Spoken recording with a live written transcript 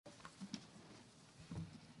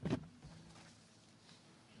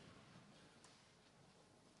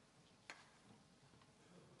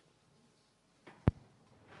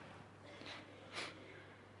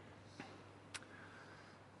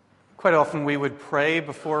Quite often we would pray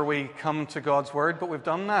before we come to God's Word, but we've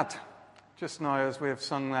done that. Just now as we have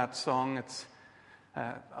sung that song, it's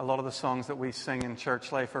a lot of the songs that we sing in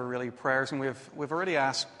church life are really prayers, and we've already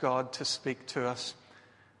asked God to speak to us,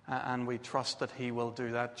 and we trust that He will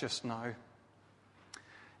do that just now.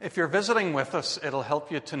 If you're visiting with us, it'll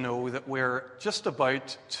help you to know that we're just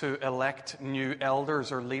about to elect new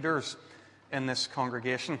elders or leaders in this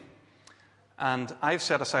congregation. And I've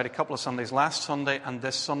set aside a couple of Sundays, last Sunday and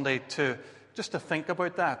this Sunday, to think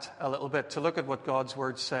about that a little bit, to look at what God's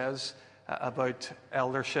Word says about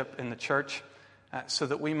eldership in the church, so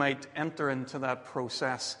that we might enter into that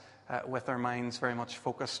process with our minds very much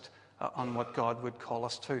focused on what God would call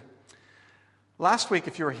us to. Last week,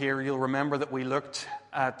 if you were here, you'll remember that we looked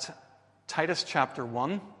at Titus chapter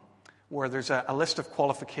 1, where there's a list of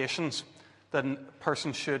qualifications that a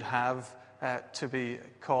person should have to be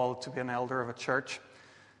called to be an elder of a church.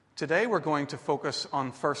 Today we're going to focus on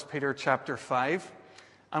 1 Peter chapter 5,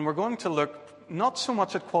 and we're going to look not so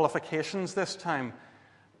much at qualifications this time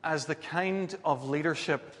as the kind of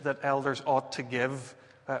leadership that elders ought to give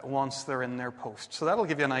once they're in their post. So that'll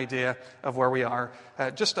give you an idea of where we are.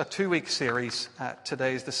 Just a 2-week series.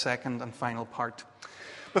 Today's the second and final part.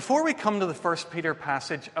 Before we come to the 1 Peter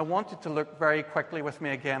passage, I want you to look very quickly with me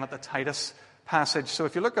again at the Titus passage. So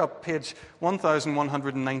if you look up page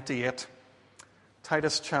 1198,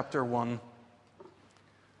 Titus chapter 1.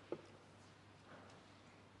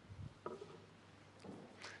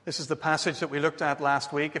 This is the passage that we looked at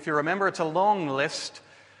last week. If you remember, it's a long list,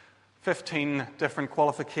 15 different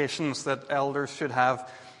qualifications that elders should have.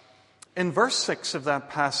 In verse 6 of that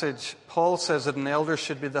passage, Paul says that an elder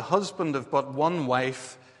should be the husband of but one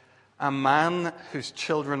wife, a man whose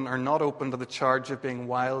children are not open to the charge of being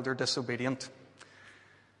wild or disobedient.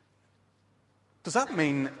 Does that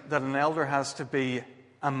mean that an elder has to be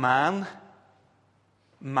a man,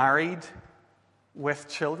 married, with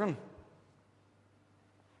children?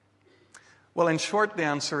 Well, in short, the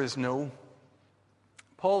answer is no.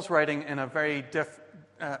 Paul's writing in a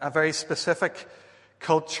very specific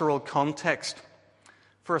cultural context.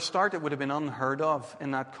 For a start, it would have been unheard of in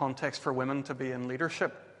that context for women to be in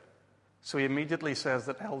leadership. So he immediately says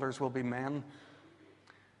that elders will be men.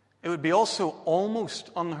 It would be also almost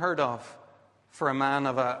unheard of for a man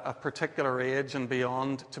of a particular age and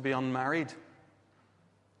beyond to be unmarried.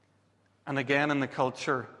 And again, in the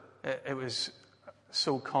culture, it was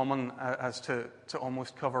so common as to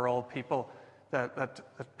almost cover all people that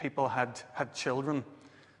people had children.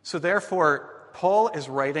 So therefore, Paul is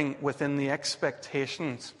writing within the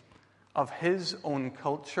expectations of his own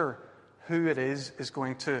culture who it is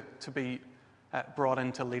going to be brought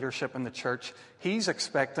into leadership in the church. He's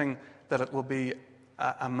expecting that it will be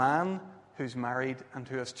a man who's married and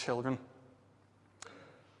who has children.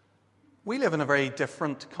 We live in a very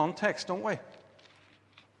different context, don't we?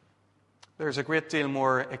 There's a great deal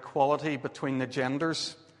more equality between the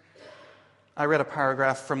genders. I read a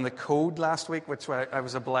paragraph from the Code last week, which I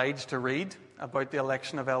was obliged to read, about the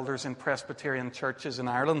election of elders in Presbyterian churches in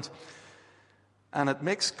Ireland. And it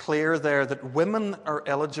makes clear there that women are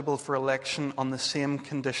eligible for election on the same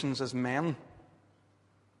conditions as men.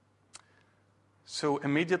 So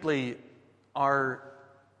immediately, our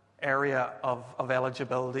area of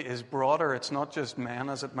eligibility is broader. It's not just men,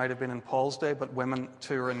 as it might have been in Paul's day, but women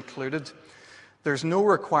too are included. There's no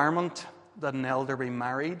requirement that an elder be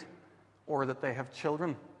married or that they have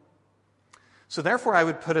children. So therefore, I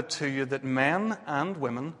would put it to you that men and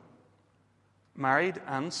women, married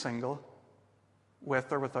and single,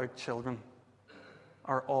 with or without children,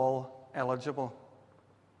 are all eligible.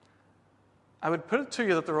 I would put it to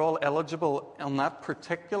you that they're all eligible on that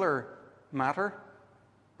particular matter,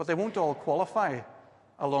 but they won't all qualify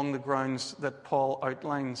along the grounds that Paul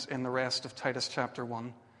outlines in the rest of Titus chapter 1.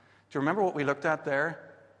 Do you remember what we looked at there?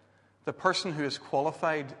 The person who is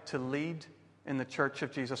qualified to lead in the Church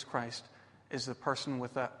of Jesus Christ is the person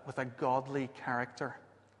with a godly character.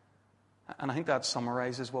 And I think that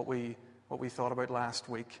summarizes what we thought about last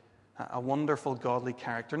week. A wonderful godly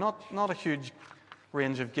character. Not a huge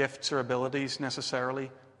range of gifts or abilities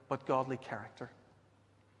necessarily, but godly character.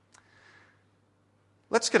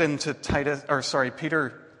 Let's get into Peter,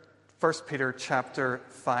 1 Peter chapter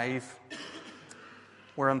 5.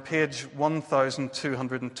 We're on page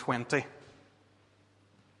 1220.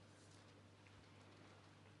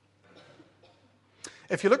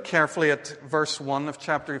 If you look carefully at verse 1 of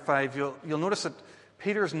chapter 5, you'll notice that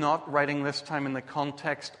Peter's not writing this time in the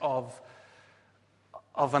context of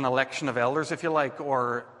an election of elders, if you like,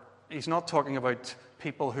 or he's not talking about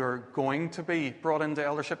people who are going to be brought into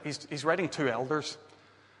eldership. He's writing to elders.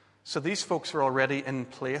 So these folks are already in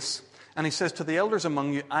place. And he says, to the elders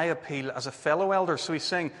among you, I appeal as a fellow elder. So he's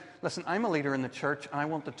saying, listen, I'm a leader in the church, and I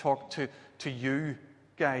want to talk to you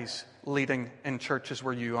guys leading in churches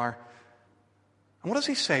where you are. And what does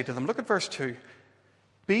he say to them? Look at verse 2.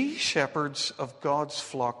 Be shepherds of God's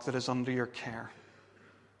flock that is under your care.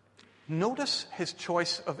 Notice his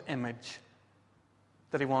choice of image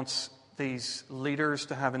that he wants these leaders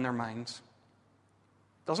to have in their minds.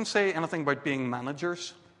 Doesn't say anything about being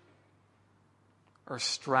managers or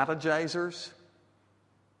strategizers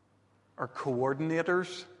or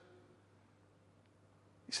coordinators.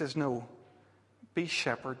 He says, no, be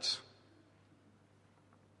shepherds.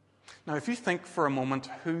 Now, if you think for a moment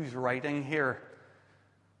who's writing here,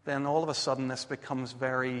 then all of a sudden this becomes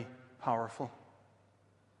very powerful.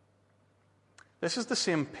 This is the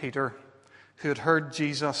same Peter who had heard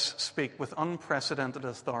Jesus speak with unprecedented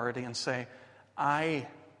authority and say, I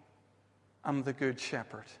am the good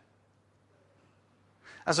shepherd.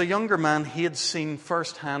 As a younger man, he had seen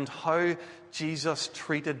firsthand how Jesus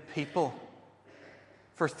treated people.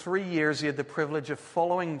 For 3 years, he had the privilege of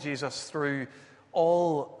following Jesus through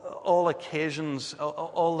all occasions,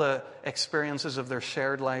 all the experiences of their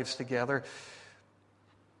shared lives together.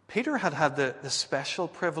 Peter had the special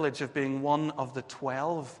privilege of being one of the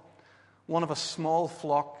 12, one of a small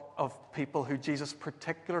flock of people who Jesus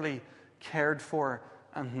particularly cared for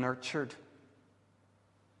and nurtured.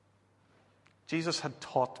 Jesus had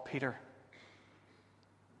taught Peter.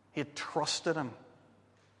 He had trusted him.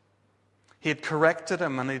 He had corrected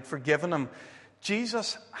him and he had forgiven him.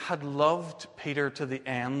 Jesus had loved Peter to the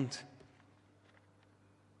end.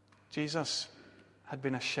 Jesus had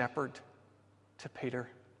been a shepherd to Peter.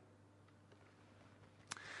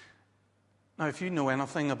 Now, if you know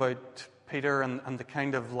anything about Peter and the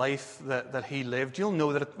kind of life that he lived, you'll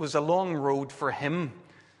know that it was a long road for him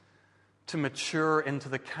to mature into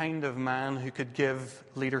the kind of man who could give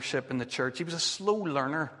leadership in the church. He was a slow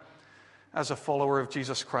learner as a follower of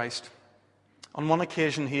Jesus Christ. On one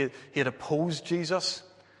occasion, he had opposed Jesus,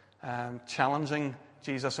 challenging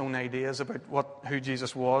Jesus' own ideas about who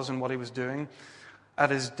Jesus was and what he was doing.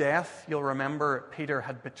 At his death, you'll remember Peter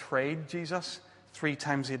had betrayed Jesus. 3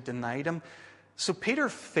 times he had denied him. So Peter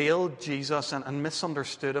failed Jesus and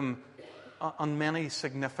misunderstood him on many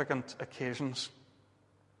significant occasions.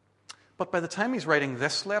 But by the time he's writing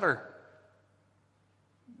this letter,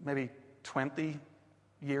 maybe 20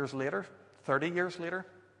 years later, 30 years later,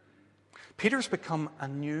 Peter's become a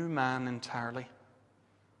new man entirely.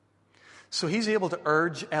 So he's able to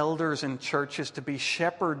urge elders in churches to be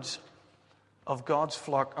shepherds of God's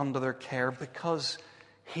flock under their care because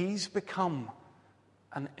he's become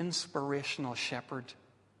an inspirational shepherd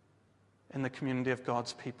in the community of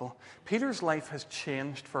God's people. Peter's life has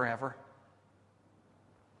changed forever.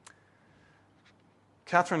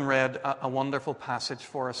 Catherine read a wonderful passage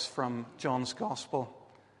for us from John's Gospel,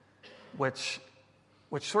 which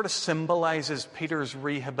sort of symbolizes Peter's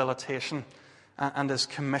rehabilitation and his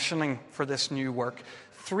commissioning for this new work.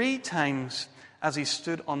 3 times as he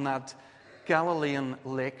stood on that Galilean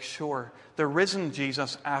lake shore, the risen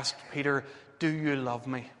Jesus asked Peter, "Do you love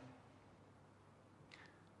me?"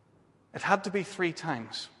 It had to be 3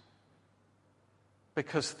 times,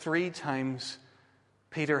 because 3 times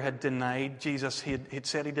Peter had denied Jesus. He'd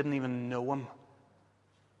said he didn't even know him.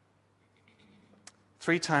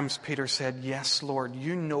 3 times Peter said, "Yes, Lord,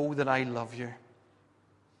 you know that I love you."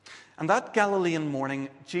 And that Galilean morning,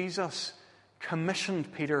 Jesus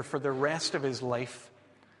commissioned Peter for the rest of his life.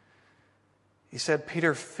 He said,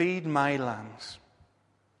 "Peter, feed my lambs.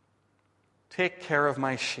 Take care of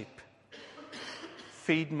my sheep.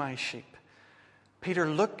 Feed my sheep. Peter,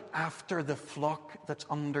 look after the flock that's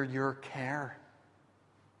under your care."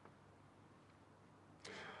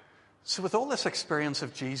 So with all this experience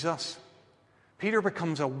of Jesus, Peter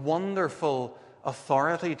becomes a wonderful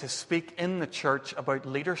authority to speak in the church about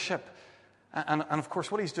leadership. And of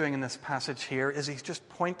course, what he's doing in this passage here is he's just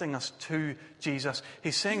pointing us to Jesus.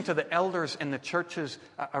 He's saying to the elders in the churches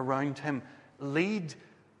around him, lead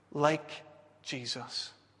like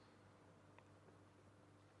Jesus.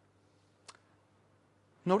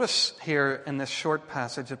 Notice here in this short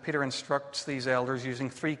passage that Peter instructs these elders using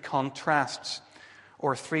 3 contrasts,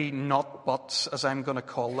 or 3 not buts, as I'm going to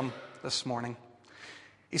call them this morning.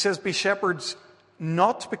 He says, be shepherds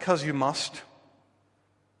not because you must,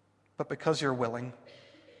 but because you're willing.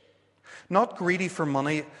 Not greedy for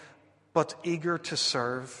money, but eager to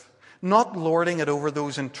serve. Not lording it over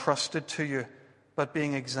those entrusted to you, but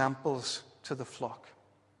being examples to the flock.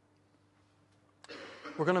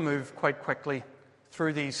 We're going to move quite quickly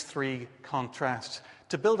through these 3 contrasts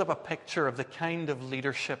to build up a picture of the kind of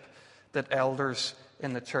leadership that elders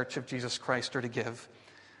in the Church of Jesus Christ are to give.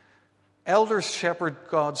 Elders shepherd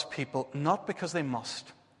God's people not because they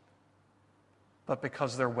must, but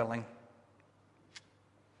because they're willing.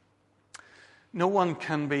 No one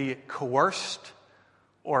can be coerced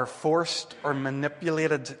or forced or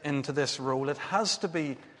manipulated into this role. It has to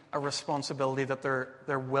be a responsibility that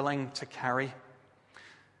they're willing to carry.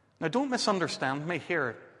 Now, don't misunderstand me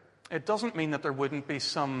here. It doesn't mean that there wouldn't be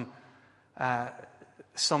some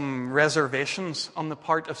reservations on the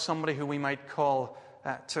part of somebody who we might call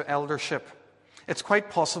to eldership. It's quite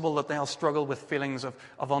possible that they'll struggle with feelings of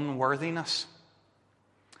unworthiness.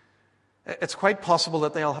 It's quite possible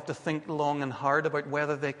that they'll have to think long and hard about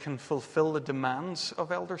whether they can fulfill the demands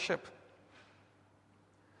of eldership.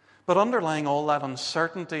 But underlying all that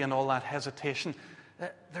uncertainty and all that hesitation,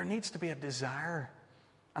 there needs to be a desire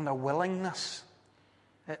and a willingness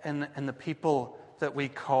in the people that we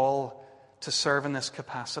call to serve in this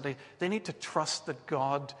capacity. They need to trust that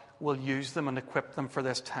God will use them and equip them for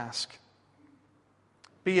this task.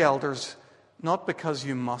 Be elders, not because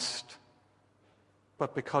you must,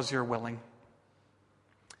 but because you're willing.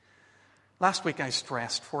 Last week I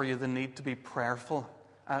stressed for you the need to be prayerful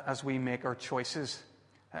as we make our choices.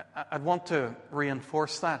 I'd want to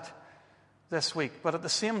reinforce that this week, but at the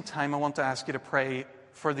same time I want to ask you to pray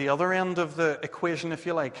for the other end of the equation, if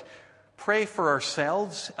you like. Pray for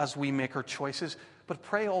ourselves as we make our choices, but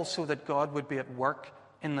pray also that God would be at work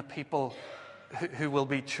in the people who will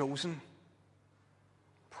be chosen.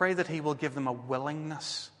 Pray that He will give them a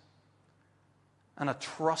willingness and a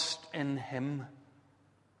trust in Him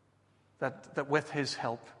that with His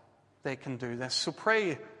help they can do this. So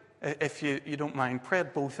pray, if you don't mind, pray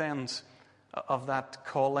at both ends of that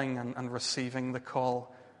calling and receiving the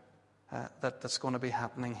call that's going to be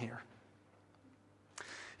happening here.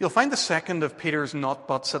 You'll find the second of Peter's not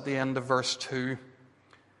buts at the end of verse 2.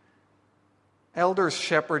 Elders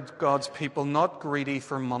shepherd God's people, not greedy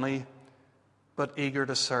for money, but eager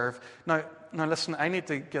to serve. Now listen, I need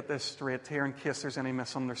to get this straight here in case there's any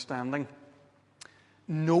misunderstanding.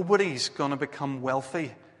 Nobody's going to become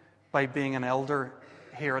wealthy by being an elder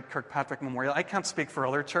here at Kirkpatrick Memorial. I can't speak for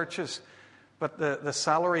other churches, but the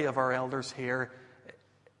salary of our elders here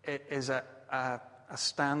is a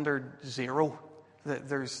standard zero.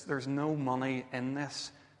 There's no money in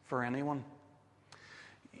this for anyone.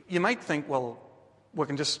 You might think, well, we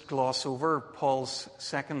can just gloss over Paul's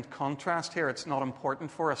second contrast here. It's not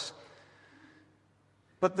important for us.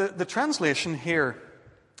 But the translation here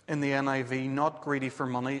in the NIV, not greedy for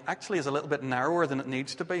money, actually is a little bit narrower than it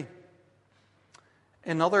needs to be.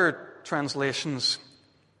 In other translations,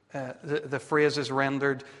 the phrase is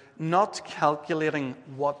rendered, not calculating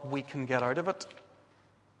what we can get out of it.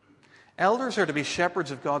 Elders are to be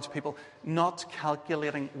shepherds of God's people, not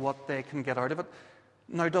calculating what they can get out of it.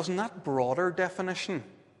 Now, doesn't that broader definition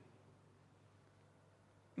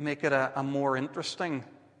make it a more interesting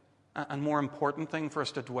and more important thing for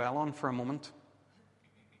us to dwell on for a moment?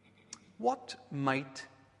 What might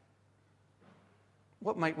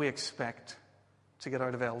we expect to get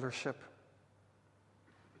out of eldership?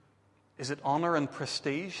 Is it honor and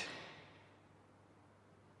prestige?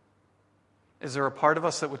 Is there a part of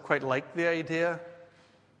us that would quite like the idea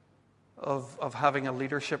of having a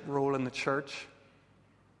leadership role in the church,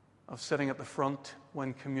 of sitting at the front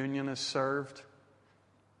when communion is served?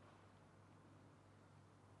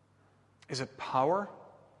 Is it power?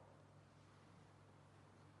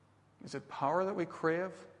 Is it power that we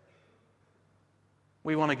crave?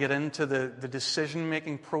 We want to get into the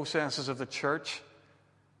decision-making processes of the church,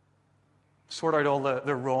 sort out all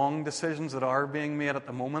the wrong decisions that are being made at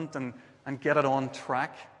the moment and get it on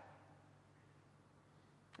track.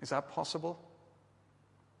 Is that possible?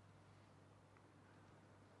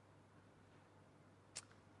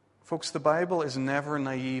 Folks, the Bible is never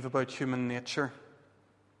naive about human nature.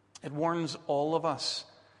 It warns all of us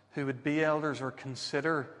who would be elders or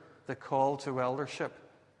consider the call to eldership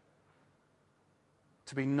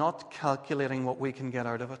to be not calculating what we can get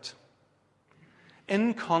out of it.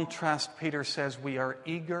 In contrast, Peter says we are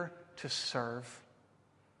eager to serve.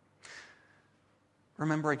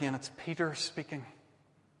 Remember again, it's Peter speaking.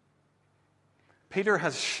 Peter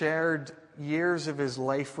has shared years of his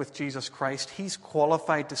life with Jesus Christ. He's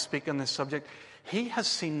qualified to speak on this subject. He has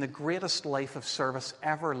seen the greatest life of service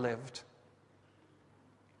ever lived.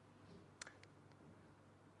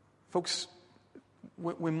 Folks,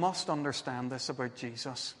 we must understand this about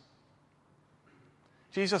Jesus.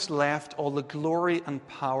 Jesus left all the glory and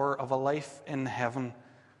power of a life in heaven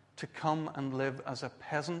to come and live as a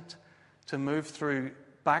peasant, to move through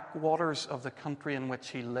backwaters of the country in which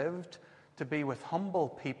he lived, to be with humble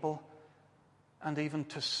people, and even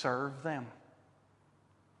to serve them.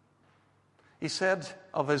 He said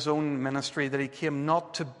of his own ministry that he came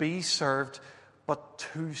not to be served, but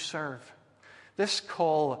to serve. This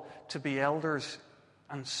call to be elders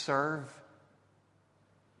and serve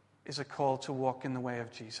is a call to walk in the way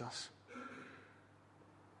of Jesus.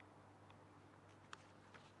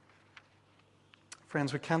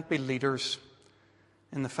 Friends, we can't be leaders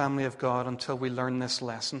in the family of God until we learn this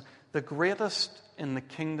lesson. The greatest in the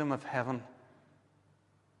kingdom of heaven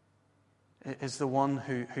is the one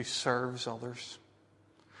who serves others.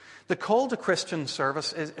 The call to Christian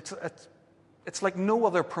service it's like no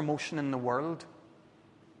other promotion in the world.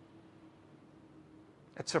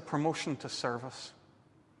 It's a promotion to service.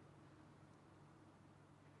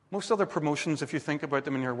 Most other promotions, if you think about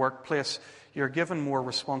them in your workplace, you're given more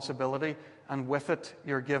responsibility, and with it,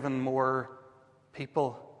 you're given more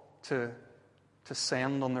people to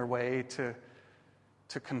send on their way,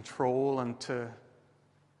 to control, and to...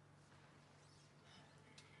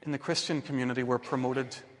 In the Christian community, we're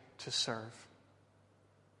promoted to serve.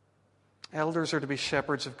 Elders are to be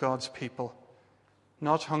shepherds of God's people,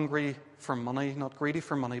 not hungry for money, not greedy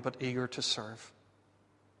for money, but eager to serve.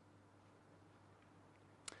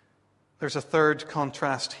 There's a third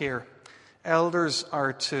contrast here. Elders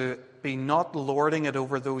are to be not lording it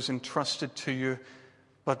over those entrusted to you,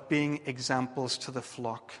 but being examples to the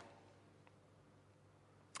flock.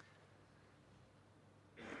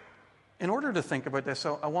 In order to think about this,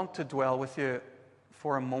 I want to dwell with you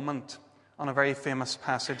for a moment on a very famous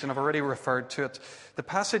passage, and I've already referred to it. The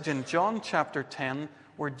passage in John chapter 10,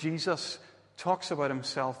 where Jesus talks about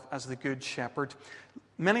himself as the Good Shepherd.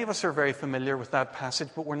 Many of us are very familiar with that passage,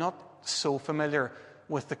 but we're not so familiar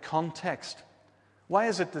with the context. Why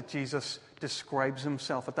is it that Jesus describes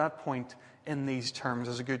himself at that point in these terms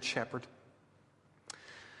as a good shepherd?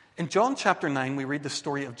 In John chapter 9, we read the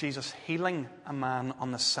story of Jesus healing a man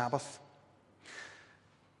on the Sabbath.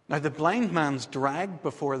 Now, the blind man's dragged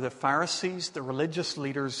before the Pharisees, the religious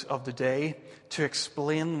leaders of the day, to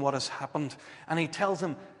explain what has happened. And he tells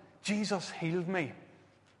them, Jesus healed me.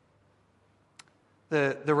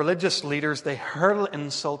 The religious leaders, they hurl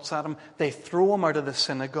insults at him. They throw him out of the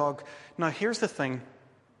synagogue. Now, here's the thing.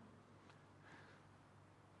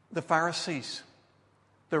 The Pharisees,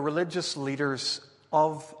 the religious leaders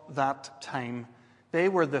of that time, they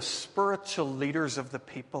were the spiritual leaders of the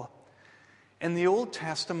people. In the Old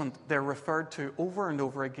Testament, they're referred to over and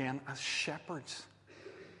over again as shepherds.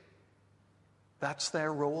 That's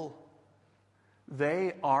their role.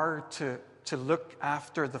 They are to look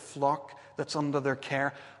after the flock that's under their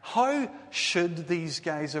care. How should these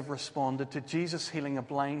guys have responded to Jesus healing a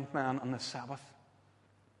blind man on the Sabbath?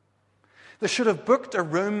 They should have booked a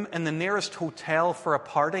room in the nearest hotel for a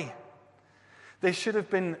party. They should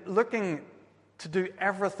have been looking to do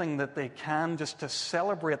everything that they can just to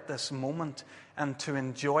celebrate this moment and to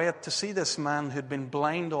enjoy it, to see this man who'd been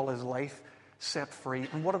blind all his life set free.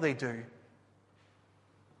 And what do?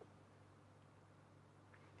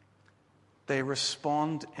 They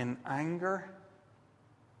respond in anger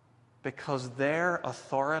because their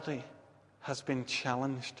authority has been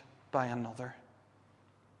challenged by another.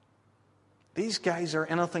 These guys are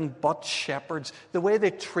anything but shepherds. The way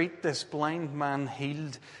they treat this blind man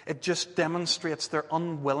healed, it just demonstrates their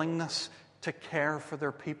unwillingness to care for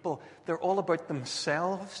their people. They're all about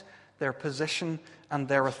themselves, their position, and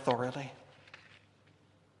their authority.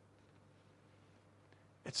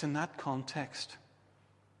 It's in that context,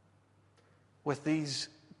 with these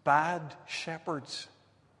bad shepherds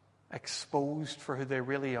exposed for who they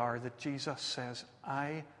really are, that Jesus says,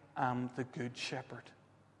 I am the good shepherd.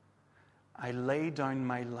 I lay down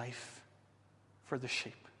my life for the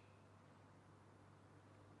sheep.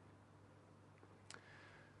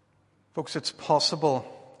 Folks, it's possible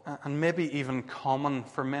and maybe even common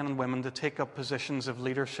for men and women to take up positions of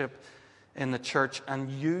leadership in the church and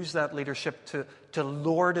use that leadership to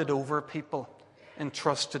lord it over people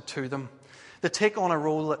entrusted to them. They take on a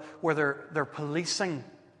role where they're policing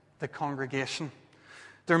the congregation.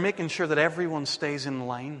 They're making sure that everyone stays in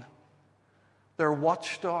line. They're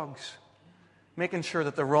watchdogs, making sure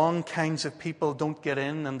that the wrong kinds of people don't get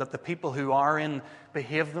in and that the people who are in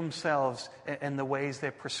behave themselves in the ways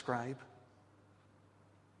they prescribe.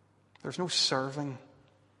 There's no serving.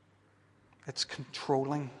 It's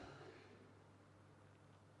controlling.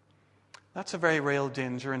 That's a very real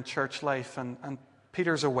danger in church life, and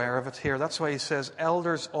Peter's aware of it here. That's why he says,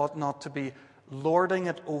 elders ought not to be lording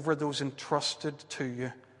it over those entrusted to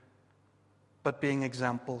you, but being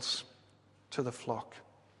examples to the flock.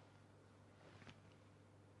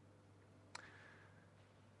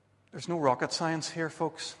 There's no rocket science here,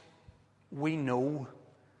 folks. We know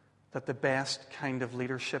that the best kind of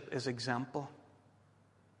leadership is example.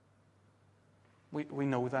 We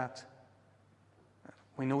know that.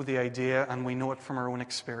 We know the idea, and we know it from our own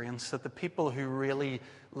experience, that the people who really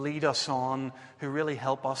lead us on, who really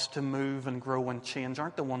help us to move and grow and change,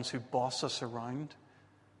 aren't the ones who boss us around.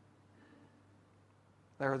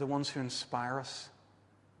 They're the ones who inspire us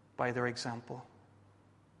by their example.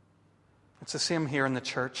 It's the same here in the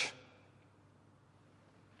church.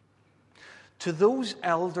 To those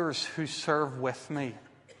elders who serve with me,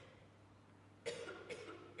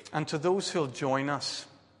 and to those who will join us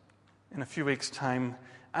in a few weeks' time,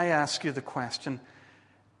 I ask you the question,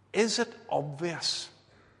 is it obvious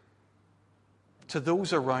to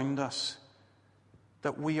those around us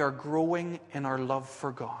that we are growing in our love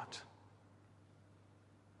for God?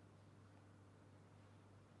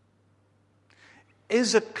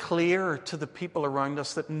 Is it clear to the people around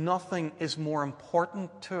us that nothing is more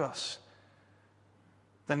important to us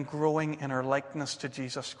than growing in our likeness to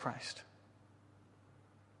Jesus Christ?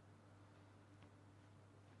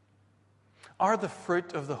 Are the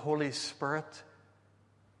fruit of the Holy Spirit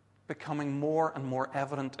becoming more and more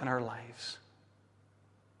evident in our lives?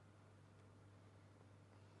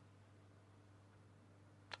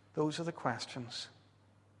 Those are the questions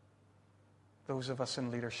those of us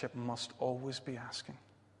in leadership must always be asking.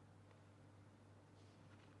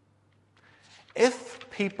 If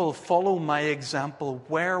people follow my example,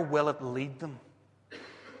 where will it lead them?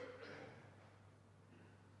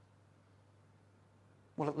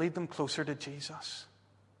 Will it lead them closer to Jesus?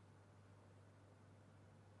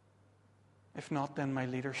 If not, then my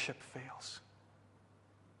leadership fails.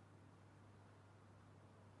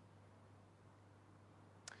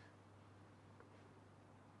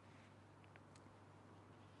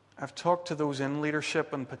 I've talked to those in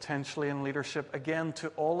leadership and potentially in leadership, again, to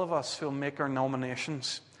all of us who will make our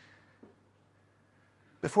nominations.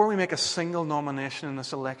 Before we make a single nomination in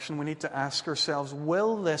this election, we need to ask ourselves,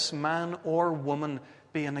 will this man or woman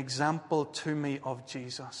be an example to me of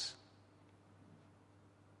Jesus?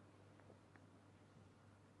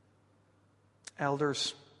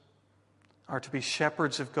 Elders are to be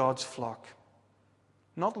shepherds of God's flock,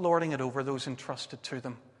 not lording it over those entrusted to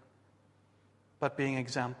them, but being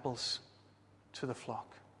examples to the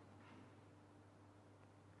flock.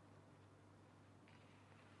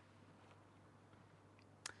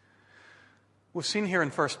 We've seen here in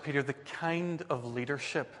 1 Peter the kind of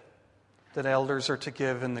leadership that elders are to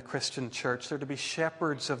give in the Christian church. They're to be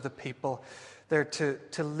shepherds of the people. They're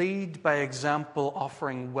to lead by example,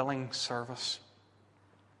 offering willing service.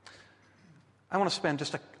 I want to spend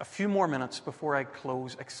just a few more minutes before I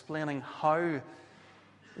close explaining how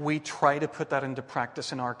we try to put that into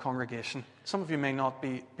practice in our congregation. Some of you may not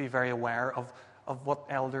be very aware of what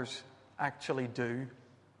elders actually do.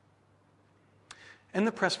 In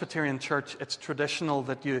the Presbyterian Church, it's traditional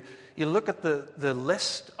that you look at the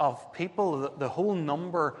list of people, the whole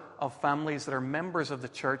number of families that are members of the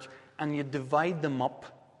church, and you divide them up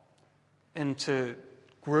into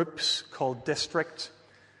groups called districts,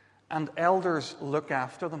 and elders look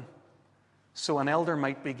after them. So an elder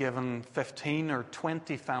might be given 15 or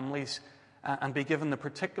 20 families and be given the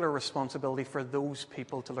particular responsibility for those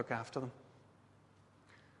people to look after them.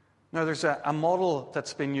 Now, there's a model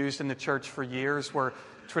that's been used in the church for years where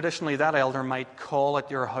traditionally that elder might call at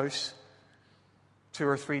your house 2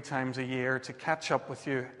 or 3 times a year to catch up with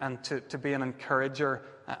you and to be an encourager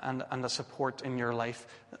and a support in your life.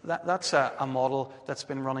 That's a model that's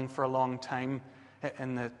been running for a long time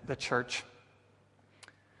in the church.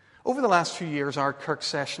 Over the last few years, our Kirk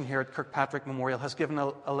session here at Kirkpatrick Memorial has given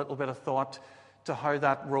a little bit of thought to how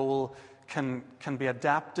that role can be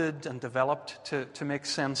adapted and developed to make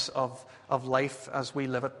sense of life as we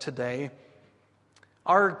live it today.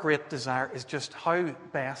 Our great desire is just how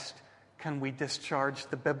best can we discharge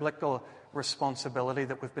the biblical responsibility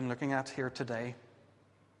that we've been looking at here today.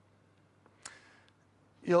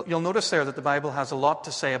 You'll notice there that the Bible has a lot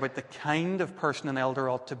to say about the kind of person an elder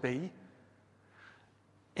ought to be.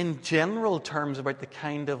 In general terms about the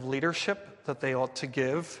kind of leadership that they ought to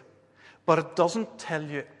give, but it doesn't tell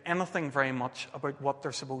you anything very much about what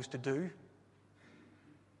they're supposed to do.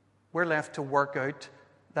 We're left to work out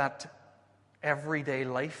that everyday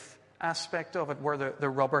life aspect of it, where the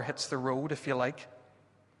rubber hits the road, if you like.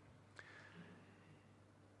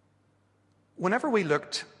 Whenever we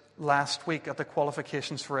looked last week at the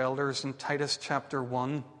qualifications for elders in Titus chapter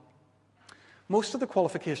 1, most of the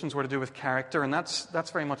qualifications were to do with character, and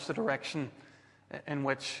that's very much the direction in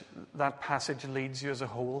which that passage leads you as a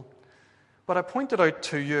whole. But I pointed out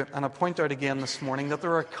to you, and I point out again this morning, that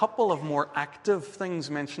there are a couple of more active things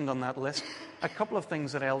mentioned on that list, a couple of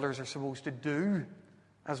things that elders are supposed to do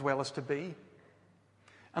as well as to be.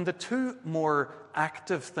 And the 2 more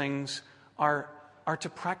active things are are to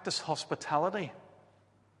practice hospitality.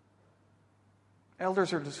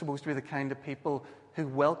 Elders are supposed to be the kind of people who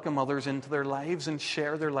welcome others into their lives and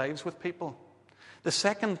share their lives with people. The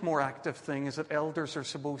second, more active thing is that elders are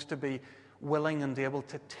supposed to be willing and able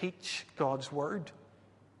to teach God's Word.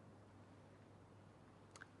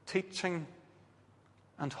 Teaching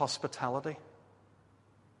and hospitality.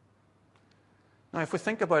 Now, if we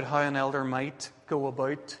think about how an elder might go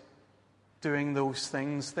about doing those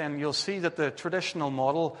things, then you'll see that the traditional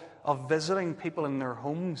model of visiting people in their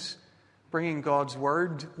homes, bringing God's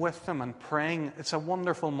Word with them and praying, it's a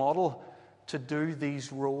wonderful model to do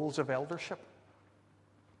these roles of eldership.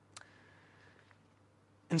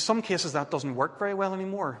 In some cases, that doesn't work very well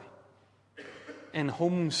anymore. In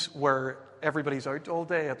homes where everybody's out all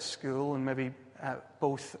day at school and maybe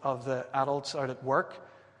both of the adults out at work,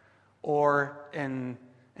 or in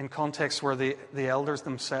contexts where the elders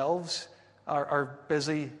themselves are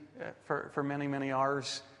busy for many, many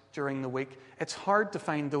hours during the week, it's hard to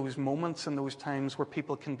find those moments and those times where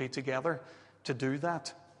people can be together to do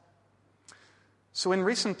that. So in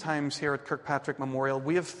recent times here at Kirkpatrick Memorial,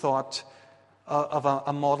 we have thought of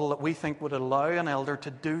a model that we think would allow an elder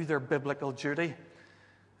to do their biblical duty.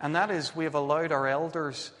 And that is, we have allowed our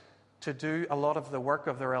elders to do a lot of the work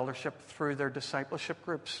of their eldership through their discipleship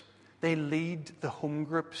groups. They lead the home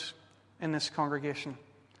groups in this congregation.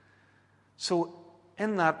 So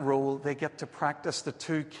in that role, they get to practice the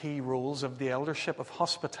two key roles of the eldership, of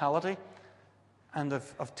hospitality and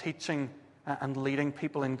of teaching and leading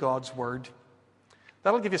people in God's Word.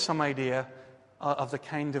 That'll give you some idea of the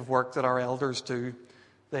kind of work that our elders do.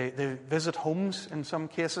 They visit homes in some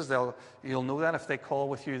cases. You'll know that if they call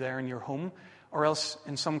with you there in your home. Or else,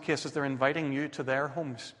 in some cases, they're inviting you to their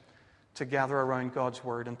homes to gather around God's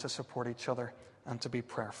Word and to support each other and to be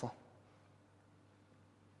prayerful.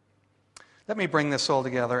 Let me bring this all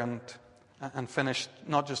together and finish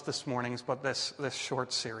not just this morning's, but this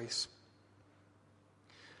short series.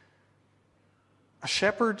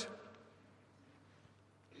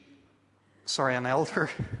 An elder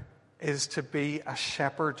is to be a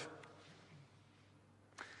shepherd.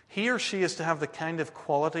 He or she is to have the kind of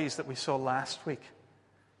qualities that we saw last week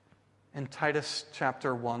in Titus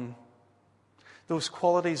chapter 1. Those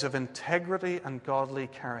qualities of integrity and godly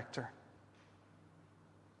character.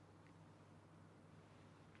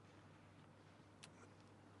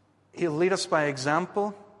 He'll lead us by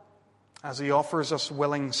example as he offers us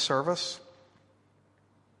willing service.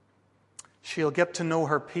 She'll get to know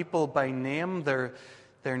her people by name, their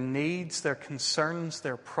needs, their concerns,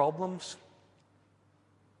 their problems.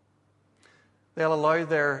 They'll allow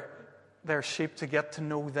their sheep to get to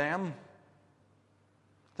know them,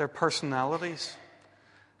 their personalities,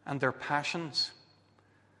 and their passions.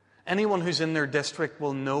 Anyone who's in their district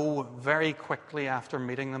will know very quickly after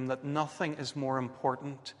meeting them that nothing is more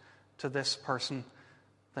important to this person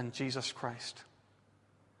than Jesus Christ.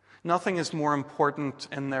 Nothing is more important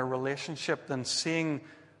in their relationship than seeing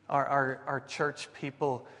our church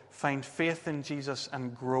people find faith in Jesus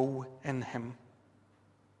and grow in Him.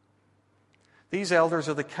 These elders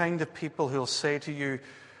are the kind of people who will say to you,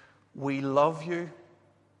 "We love you.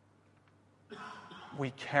 We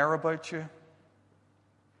care about you.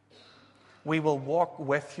 We will walk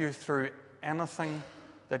with you through anything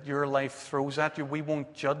that your life throws at you. We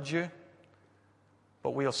won't judge you,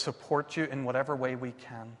 but we'll support you in whatever way we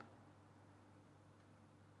can.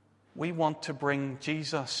 We want to bring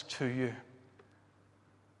Jesus to you,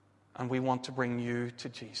 and we want to bring you to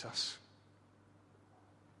Jesus."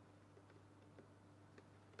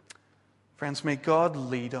 Friends, may God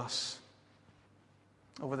lead us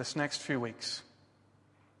over this next few weeks.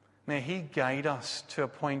 May He guide us to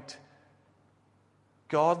appoint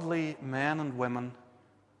godly men and women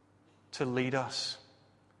to lead us,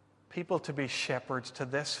 people to be shepherds to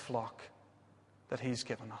this flock that He's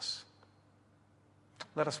given us.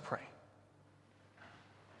 Let us pray.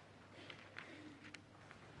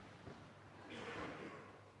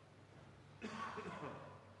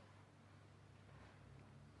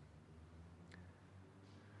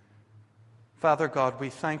 Father God, we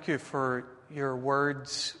thank you for your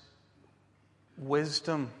word's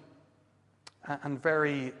wisdom and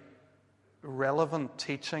very relevant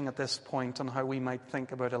teaching at this point on how we might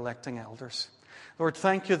think about electing elders. Lord,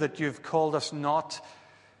 thank you that you've called us not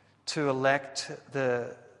to elect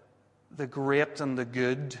the great and the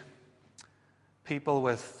good, people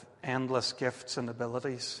with endless gifts and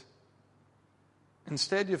abilities.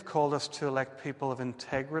 Instead, you've called us to elect people of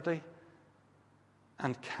integrity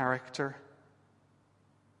and character,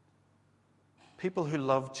 people who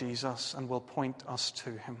love Jesus and will point us to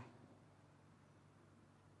Him.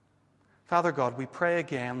 Father God, we pray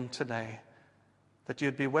again today that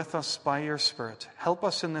you'd be with us by your Spirit. Help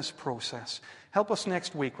us in this process. Help us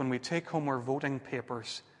next week when we take home our voting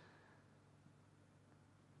papers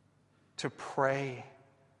to pray,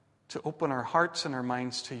 to open our hearts and our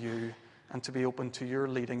minds to you, and to be open to your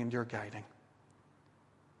leading and your guiding.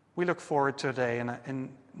 We look forward to a day in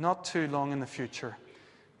not too long in the future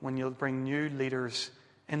when you'll bring new leaders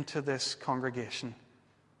into this congregation,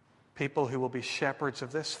 people who will be shepherds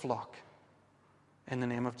of this flock, in the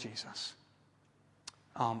name of Jesus.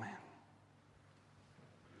 Amen.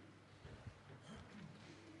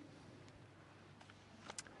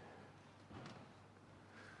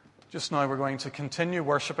 Just now we're going to continue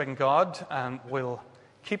worshiping God, and we'll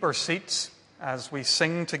keep our seats as we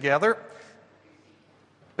sing together.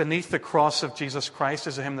 Beneath the Cross of Jesus Christ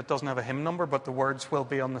is a hymn that doesn't have a hymn number, but the words will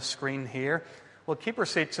be on the screen here. We'll keep our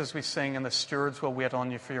seats as we sing, and the stewards will wait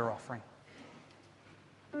on you for your offering.